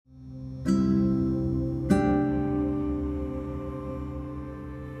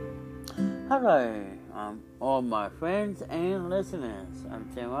Hello, all my friends and listeners. I'm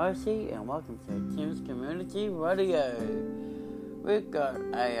Tim Rossi, and welcome to Tim's Community Radio. We've got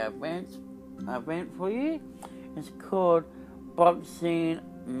a event for you. It's called Boxing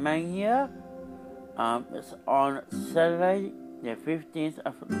Mania. It's on Saturday, the 15th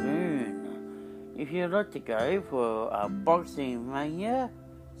of June. If you'd like to go for Boxing Mania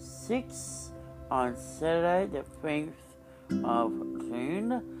 6 on Saturday, the 5th of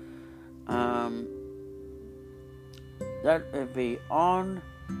June, that would be on,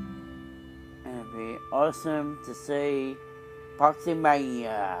 and it'd be awesome to see Boxing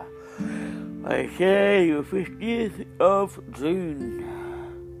Mania. I say the 15th of June.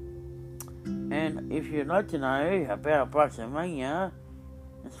 And if you'd like to know about Boxing Mania,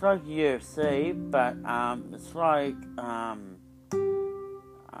 it's like UFC, but it's like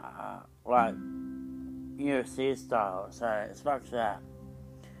UFC style. So it's like that.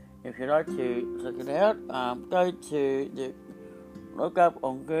 If you'd like to check it out, look up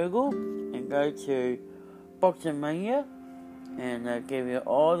on Google and go to Boxing Mania, and they'll give you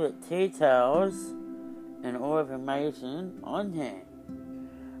all the details and all information on there.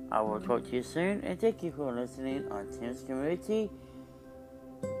 I will talk to you soon, and thank you for listening on Tim's Community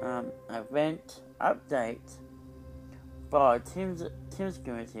event update by Tim's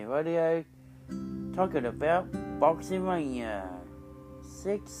Community Radio, talking about Boxing Mania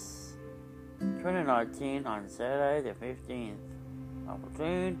 6, 2019 on Saturday the 15th of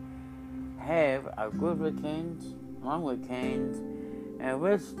June. Have a good weekend, long weekend, and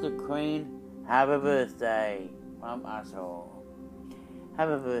wish the Queen happy birthday from us all.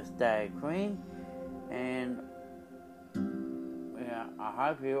 Happy birthday, Queen, and I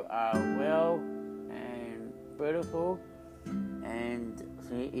hope you are well and beautiful, and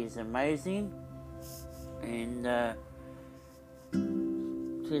she is amazing, and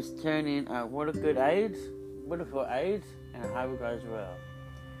she's turning what a good age, beautiful age, and I hope it goes well.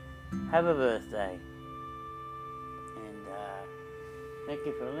 Have a birthday, and thank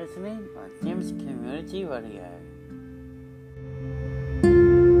you for listening on Tim's Community Radio.